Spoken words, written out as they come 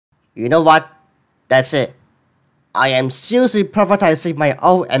You know what? That's it. I am seriously privatizing my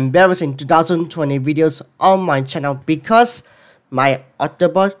old embarrassing 2020 videos on my channel because my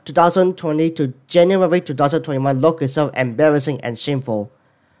October 2020 to January 2021 look is so embarrassing and shameful.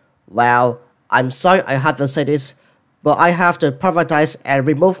 Well, I'm sorry I have to say this, but I have to privatize and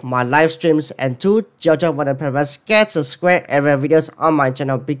remove my live streams and two Georgia Walt and Privatized Gets a Square area videos on my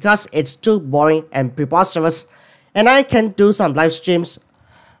channel because it's too boring and preposterous, and I can't do some live streams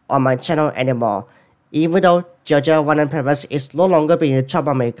on my channel anymore, even though Georgia Walt and Privatized is no longer being a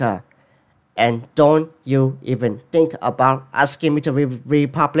troublemaker. And don't you even think about asking me to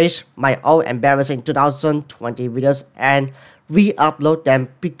republish my old embarrassing 2020 videos and re-upload them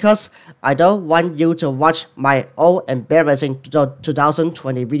because I don't want you to watch my old embarrassing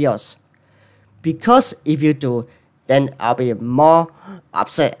 2020 videos. Because if you do, then I'll be more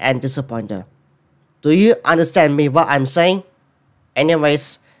upset and disappointed. Do you understand me what I'm saying?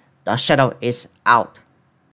 Anyways, the shadow is out.